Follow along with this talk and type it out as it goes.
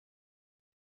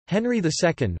Henry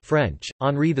II French,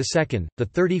 Henri II, the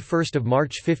 31st of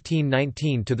March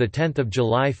 1519 to the 10th of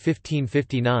July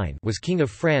 1559 was King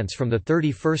of France from the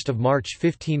 31st of March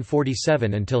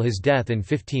 1547 until his death in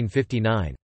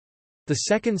 1559. The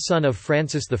second son of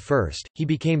Francis I, he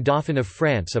became Dauphin of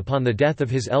France upon the death of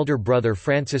his elder brother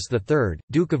Francis III,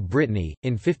 Duke of Brittany,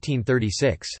 in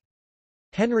 1536.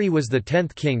 Henry was the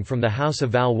 10th king from the House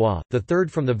of Valois, the third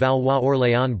from the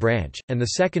Valois-Orléans branch, and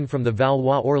the second from the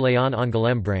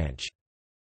Valois-Orléans-Angoulême branch.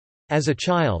 As a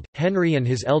child, Henry and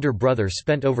his elder brother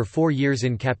spent over 4 years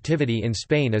in captivity in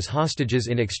Spain as hostages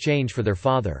in exchange for their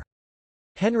father.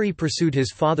 Henry pursued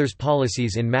his father's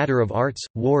policies in matter of arts,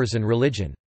 wars and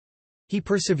religion. He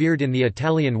persevered in the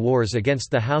Italian wars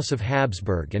against the House of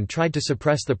Habsburg and tried to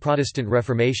suppress the Protestant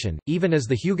Reformation, even as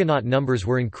the Huguenot numbers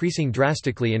were increasing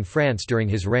drastically in France during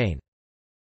his reign.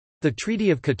 The Treaty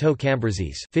of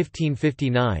Cateau-Cambrésis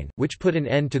 1559, which put an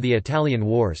end to the Italian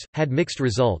wars, had mixed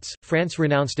results. France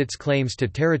renounced its claims to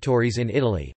territories in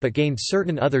Italy, but gained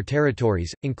certain other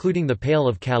territories, including the Pale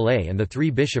of Calais and the Three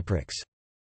Bishoprics.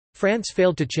 France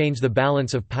failed to change the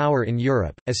balance of power in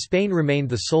Europe, as Spain remained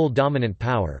the sole dominant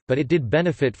power, but it did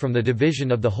benefit from the division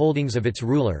of the holdings of its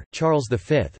ruler, Charles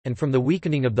V, and from the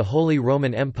weakening of the Holy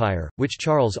Roman Empire, which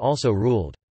Charles also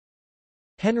ruled.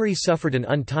 Henry suffered an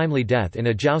untimely death in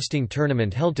a jousting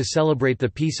tournament held to celebrate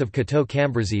the Peace of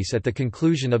Cateau-Cambrésis at the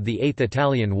conclusion of the Eighth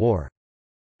Italian War.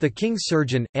 The king's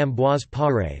surgeon, Ambroise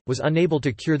Paré, was unable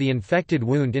to cure the infected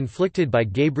wound inflicted by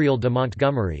Gabriel de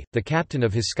Montgomery, the captain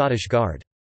of his Scottish Guard.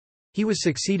 He was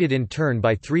succeeded in turn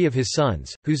by 3 of his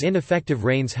sons, whose ineffective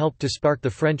reigns helped to spark the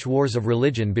French wars of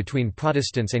religion between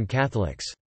Protestants and Catholics.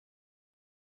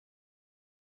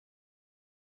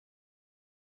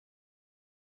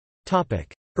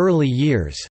 Early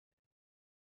years.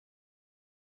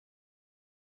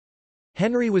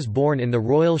 Henry was born in the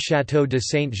royal Château de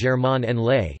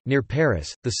Saint-Germain-en-Laye, near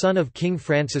Paris, the son of King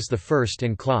Francis I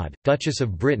and Claude, Duchess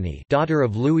of Brittany, daughter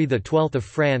of Louis XII of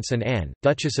France and Anne,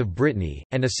 Duchess of Brittany,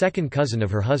 and a second cousin of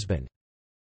her husband.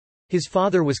 His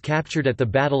father was captured at the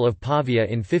Battle of Pavia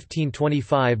in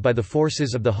 1525 by the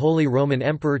forces of the Holy Roman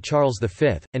Emperor Charles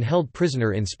V, and held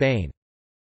prisoner in Spain.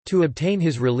 To obtain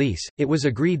his release, it was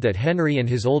agreed that Henry and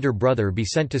his older brother be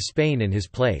sent to Spain in his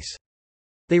place.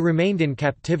 They remained in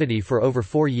captivity for over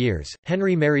 4 years.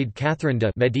 Henry married Catherine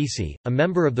de' Medici, a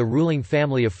member of the ruling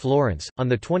family of Florence, on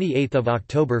 28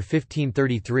 October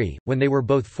 1533, when they were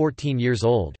both 14 years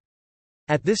old.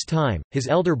 At this time, his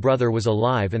elder brother was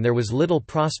alive and there was little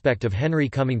prospect of Henry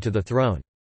coming to the throne.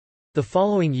 The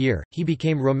following year, he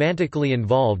became romantically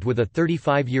involved with a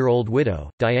 35-year-old widow,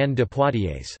 Diane de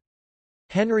Poitiers.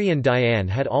 Henry and Diane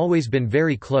had always been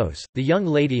very close. The young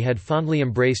lady had fondly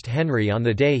embraced Henry on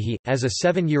the day he, as a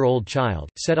 7-year-old child,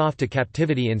 set off to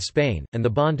captivity in Spain, and the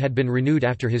bond had been renewed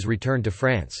after his return to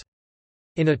France.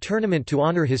 In a tournament to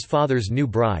honor his father's new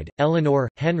bride, Eleanor,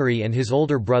 Henry and his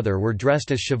older brother were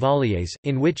dressed as chevaliers,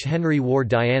 in which Henry wore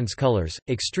Diane's colors.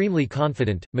 Extremely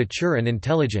confident, mature and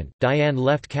intelligent, Diane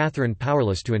left Catherine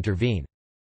powerless to intervene.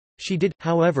 She did,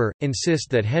 however,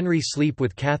 insist that Henry sleep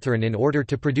with Catherine in order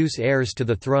to produce heirs to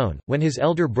the throne. When his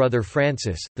elder brother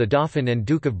Francis, the Dauphin and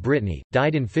Duke of Brittany,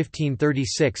 died in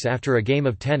 1536 after a game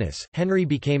of tennis, Henry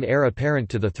became heir apparent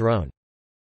to the throne.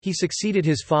 He succeeded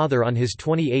his father on his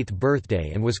 28th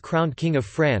birthday and was crowned King of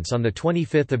France on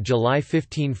 25 July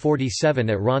 1547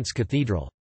 at Reims Cathedral.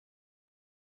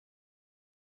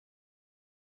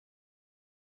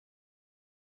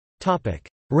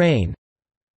 Reign.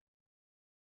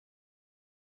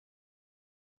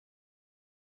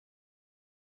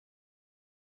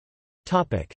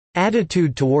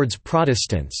 Attitude towards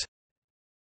Protestants.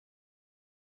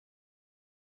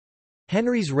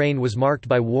 Henry's reign was marked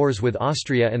by wars with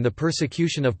Austria and the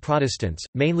persecution of Protestants,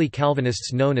 mainly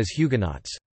Calvinists known as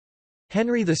Huguenots.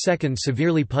 Henry II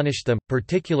severely punished them,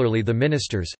 particularly the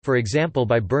ministers, for example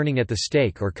by burning at the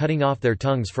stake or cutting off their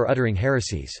tongues for uttering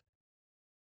heresies.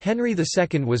 Henry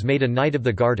II was made a Knight of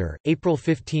the Garter, April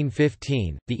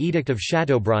 1515. The Edict of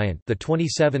Chateaubriant, the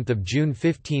 27th of June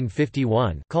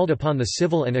 1551, called upon the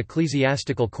civil and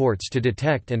ecclesiastical courts to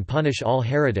detect and punish all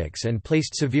heretics and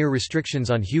placed severe restrictions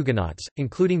on Huguenots,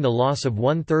 including the loss of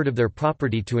 1/3 of their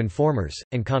property to informers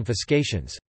and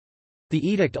confiscations. The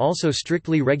edict also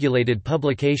strictly regulated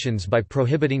publications by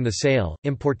prohibiting the sale,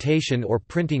 importation or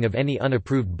printing of any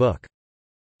unapproved book.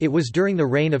 It was during the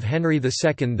reign of Henry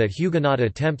II that Huguenot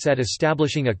attempts at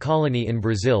establishing a colony in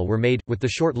Brazil were made, with the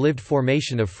short-lived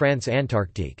formation of France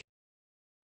Antarctique.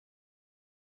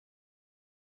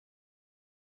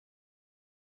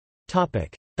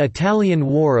 Italian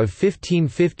War of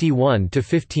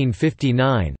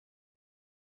 1551–1559.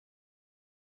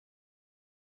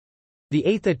 The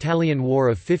Eighth Italian War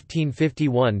of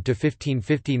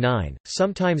 1551–1559,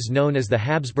 sometimes known as the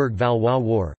Habsburg-Valois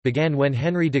War, began when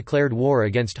Henry declared war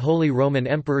against Holy Roman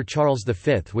Emperor Charles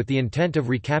V with the intent of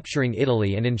recapturing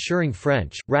Italy and ensuring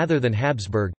French, rather than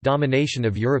Habsburg, domination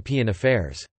of European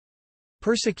affairs.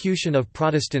 Persecution of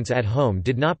Protestants at home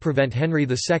did not prevent Henry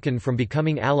II from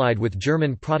becoming allied with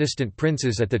German Protestant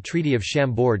princes at the Treaty of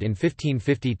Chambord in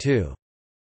 1552.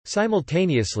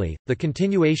 Simultaneously, the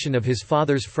continuation of his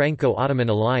father's Franco-Ottoman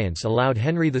alliance allowed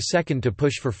Henry II to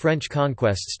push for French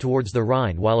conquests towards the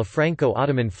Rhine while a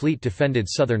Franco-Ottoman fleet defended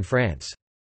southern France.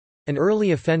 An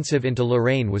early offensive into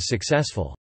Lorraine was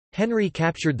successful. Henry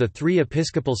captured the three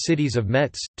episcopal cities of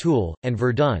Metz, Toul, and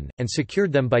Verdun, and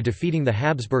secured them by defeating the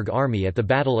Habsburg army at the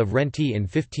Battle of Renty in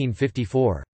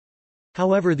 1554.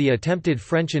 However, the attempted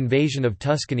French invasion of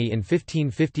Tuscany in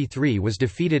 1553 was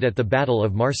defeated at the Battle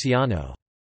of Marciano.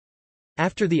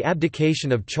 After the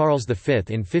abdication of Charles V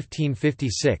in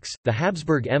 1556, the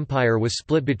Habsburg Empire was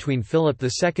split between Philip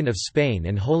II of Spain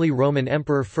and Holy Roman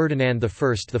Emperor Ferdinand I.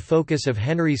 The focus of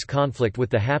Henry's conflict with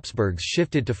the Habsburgs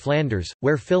shifted to Flanders,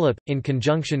 where Philip, in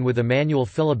conjunction with Emmanuel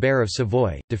Philibert of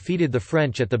Savoy, defeated the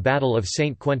French at the Battle of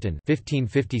Saint-Quentin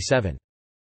 1557.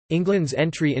 England's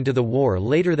entry into the war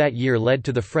later that year led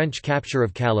to the French capture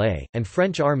of Calais, and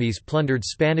French armies plundered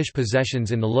Spanish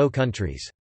possessions in the Low Countries.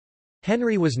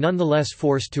 Henry was nonetheless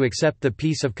forced to accept the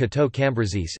Peace of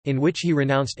Cateau-Cambrésis, in which he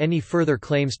renounced any further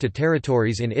claims to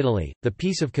territories in Italy. The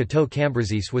Peace of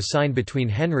Cateau-Cambrésis was signed between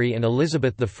Henry and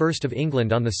Elizabeth I of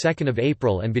England on 2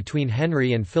 April and between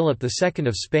Henry and Philip II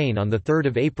of Spain on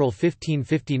 3 April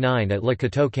 1559 at Le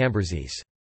Cateau-Cambrésis.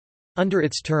 Under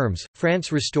its terms,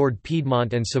 France restored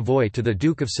Piedmont and Savoy to the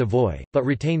Duke of Savoy, but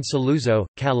retained Saluzzo,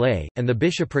 Calais, and the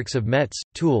bishoprics of Metz,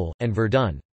 Toul, and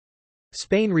Verdun.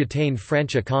 Spain retained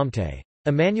Franche-Comté.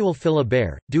 Emmanuel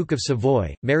Philibert, Duke of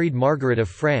Savoy, married Margaret of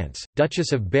France,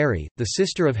 Duchess of Berry, the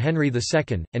sister of Henry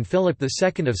II, and Philip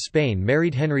II of Spain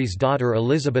married Henry's daughter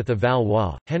Elizabeth of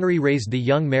Valois. Henry raised the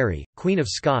young Mary, Queen of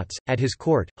Scots, at his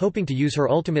court, hoping to use her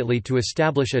ultimately to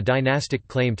establish a dynastic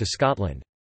claim to Scotland.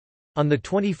 On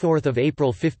 24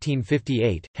 April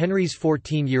 1558, Henry's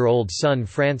 14-year-old son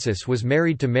Francis was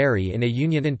married to Mary in a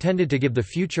union intended to give the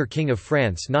future King of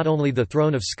France not only the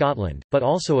throne of Scotland, but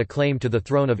also a claim to the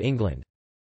throne of England.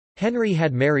 Henry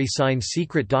had Mary sign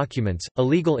secret documents,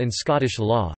 illegal in Scottish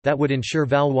law, that would ensure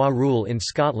Valois rule in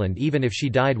Scotland even if she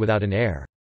died without an heir.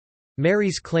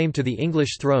 Mary's claim to the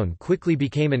English throne quickly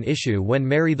became an issue when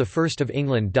Mary I of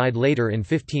England died later in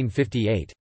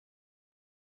 1558.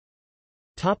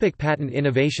 Patent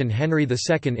innovation. Henry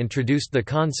II introduced the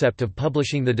concept of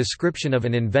publishing the description of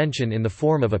an invention in the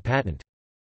form of a patent.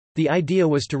 The idea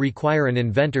was to require an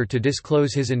inventor to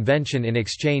disclose his invention in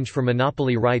exchange for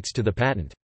monopoly rights to the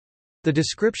patent. The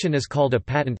description is called a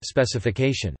patent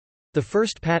specification. The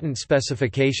first patent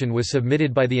specification was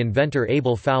submitted by the inventor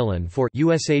Abel Fowlin for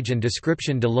Usage and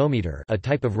Description de l'Ometer, a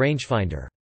type of rangefinder.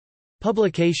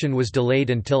 Publication was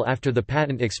delayed until after the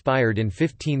patent expired in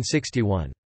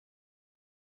 1561.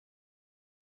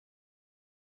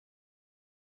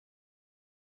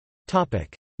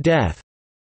 Death.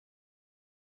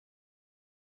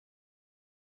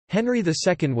 Henry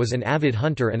II was an avid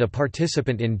hunter and a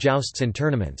participant in jousts and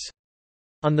tournaments.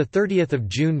 On 30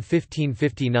 June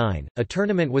 1559, a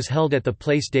tournament was held at the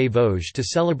Place des Vosges to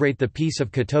celebrate the Peace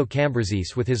of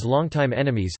Cateau-Cambrésis with his longtime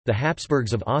enemies, the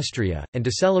Habsburgs of Austria, and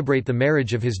to celebrate the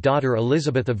marriage of his daughter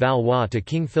Elizabeth of Valois to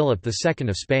King Philip II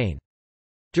of Spain.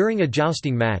 During a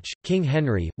jousting match, King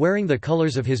Henry, wearing the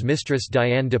colours of his mistress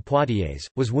Diane de Poitiers,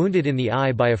 was wounded in the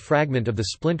eye by a fragment of the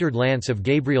splintered lance of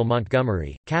Gabriel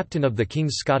Montgomery, captain of the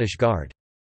King's Scottish Guard.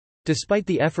 Despite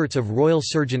the efforts of royal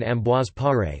surgeon Ambroise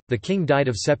Paré, the king died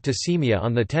of septicemia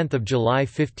on 10 July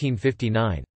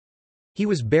 1559. He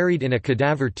was buried in a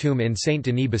cadaver tomb in Saint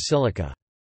Denis Basilica.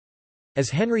 As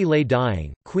Henry lay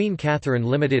dying, Queen Catherine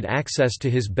limited access to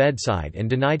his bedside and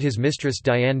denied his mistress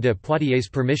Diane de Poitiers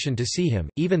permission to see him,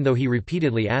 even though he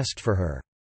repeatedly asked for her.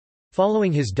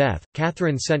 Following his death,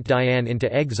 Catherine sent Diane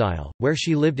into exile, where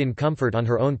she lived in comfort on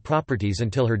her own properties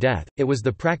until her death. It was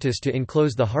the practice to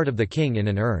enclose the heart of the king in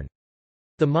an urn.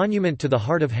 The monument to the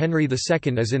heart of Henry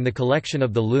II is in the collection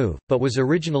of the Louvre, but was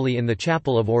originally in the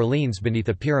chapel of Orleans beneath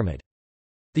a pyramid.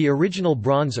 The original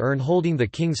bronze urn holding the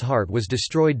king's heart was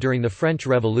destroyed during the French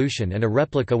Revolution and a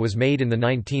replica was made in the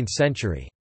 19th century.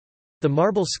 The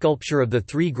marble sculpture of the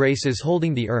Three Graces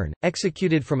holding the urn,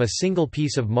 executed from a single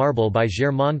piece of marble by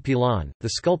Germain Pilon,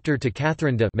 the sculptor to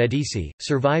Catherine de' Medici,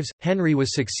 survives. Henry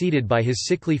was succeeded by his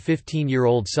sickly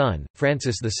 15-year-old son,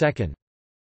 Francis II.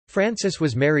 Francis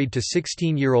was married to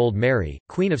 16-year-old Mary,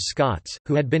 Queen of Scots,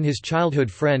 who had been his childhood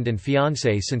friend and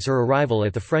fiancée since her arrival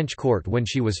at the French court when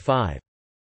she was 5.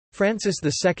 Francis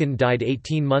II died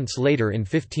 18 months later in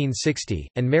 1560,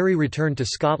 and Mary returned to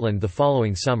Scotland the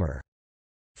following summer.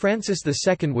 Francis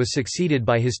II was succeeded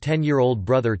by his 10-year-old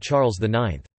brother Charles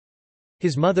IX.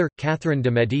 His mother, Catherine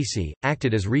de' Medici,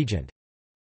 acted as regent.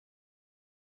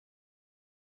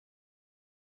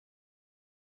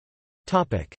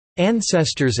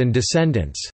 Ancestors and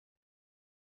descendants.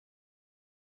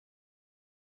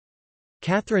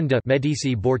 Catherine de'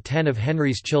 Medici bore 10 of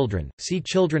Henry's children, see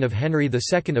Children of Henry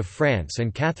II of France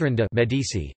and Catherine de'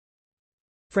 Medici.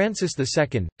 Francis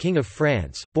II, King of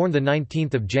France, born 19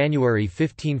 January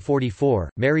 1544,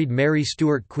 married Mary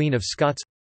Stuart, Queen of Scots.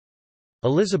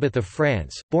 Elizabeth of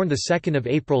France, born 2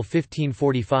 April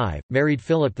 1545, married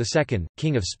Philip II,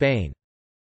 King of Spain.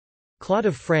 Claude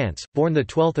of France, born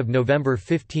 12 November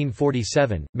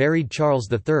 1547, married Charles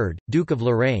III, Duke of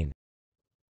Lorraine.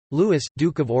 Louis,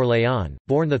 Duke of Orléans,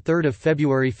 born 3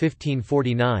 February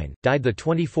 1549, died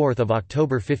 24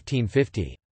 October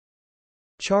 1550.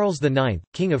 Charles IX,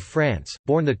 King of France,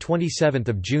 born 27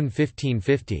 June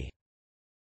 1550.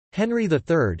 Henry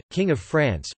III, King of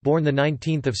France, born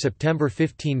 19 September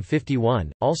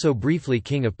 1551, also briefly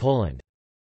King of Poland.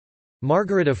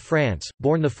 Margaret of France,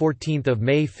 born 14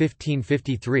 May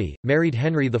 1553, married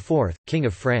Henry IV, King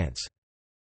of France.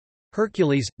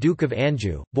 Hercules, Duke of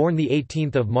Anjou, born 18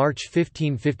 March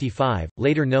 1555,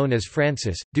 later known as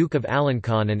Francis, Duke of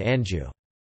Alencon and Anjou.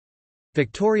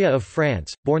 Victoria of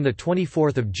France, born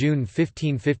 24 June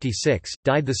 1556,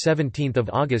 died 17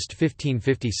 August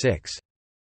 1556.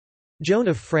 Joan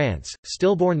of France,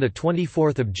 stillborn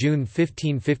 24 June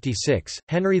 1556,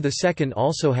 Henry II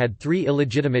also had 3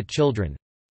 illegitimate children.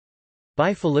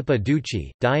 By Philippa Ducci,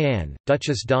 Diane,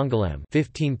 Duchess d'Angoulême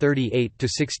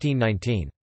 (1538–1619).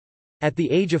 At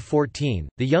the age of 14,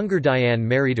 the younger Diane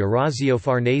married Orazio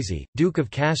Farnese, Duke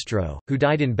of Castro, who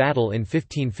died in battle in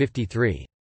 1553.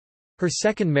 Her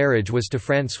second marriage was to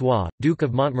François, Duke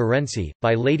of Montmorency,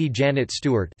 by Lady Janet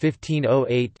Stuart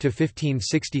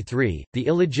 (1508–1563), the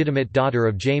illegitimate daughter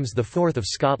of James IV of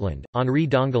Scotland, Henri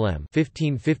d'Angoulême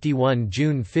 (1551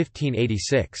 June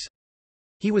 1586).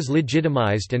 He was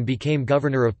legitimised and became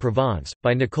governor of Provence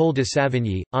by Nicole de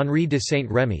Savigny, Henri de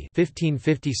Saint-Rémy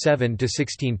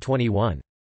 (1557–1621).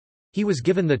 He was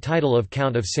given the title of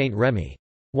Count of Saint-Rémy.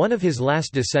 One of his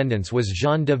last descendants was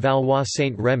Jeanne de Valois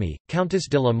Saint-Rémy, Countess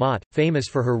de la Motte, famous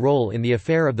for her role in the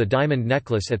affair of the diamond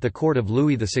necklace at the court of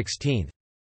Louis XVI.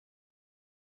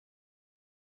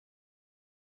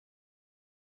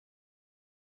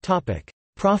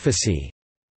 Prophecy.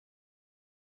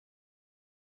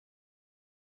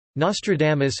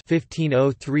 Nostradamus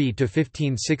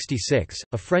 (1503–1566),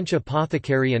 a French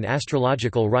apothecary and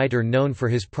astrological writer known for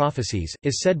his prophecies,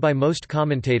 is said by most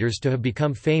commentators to have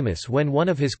become famous when one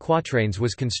of his quatrains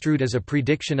was construed as a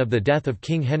prediction of the death of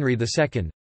King Henry II.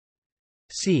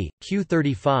 C. Q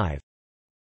 35.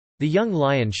 The young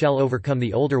lion shall overcome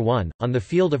the older one, on the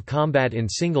field of combat in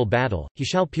single battle, he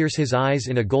shall pierce his eyes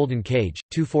in a golden cage,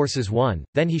 2 forces 1,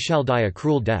 then he shall die a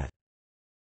cruel death.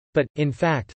 But, in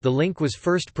fact, the link was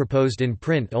first proposed in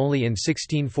print only in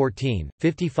 1614,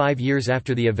 55 years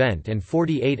after the event and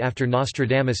 48 after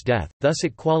Nostradamus' death, thus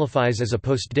it qualifies as a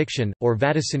postdiction, or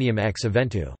vaticinium ex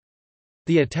eventu.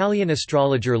 The Italian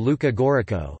astrologer Luca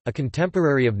Gorico, a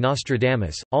contemporary of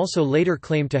Nostradamus, also later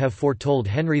claimed to have foretold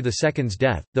Henry II's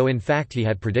death, though in fact he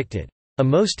had predicted, "a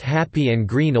most happy and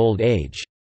green old age"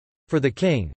 for the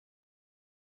king.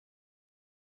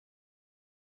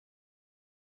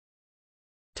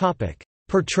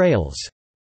 Portrayals.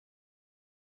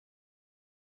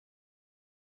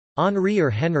 Henri or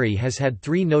Henry has had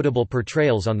 3 notable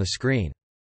portrayals on the screen.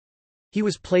 He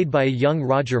was played by a young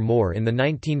Roger Moore in the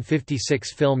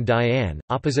 1956 film Diane,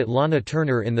 opposite Lana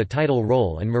Turner in the title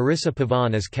role and Marissa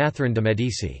Pavon as Catherine de'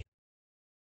 Medici.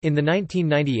 In the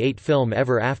 1998 film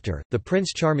Ever After, the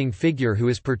Prince Charming figure who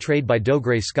is portrayed by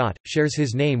Dougray Scott, shares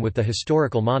his name with the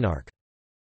historical monarch.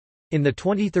 In the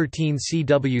 2013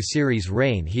 CW series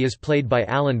Reign he is played by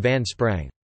Alan Van Sprang.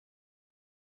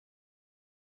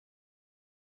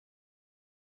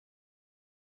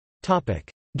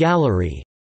 Gallery.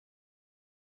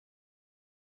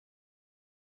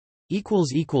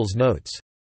 Notes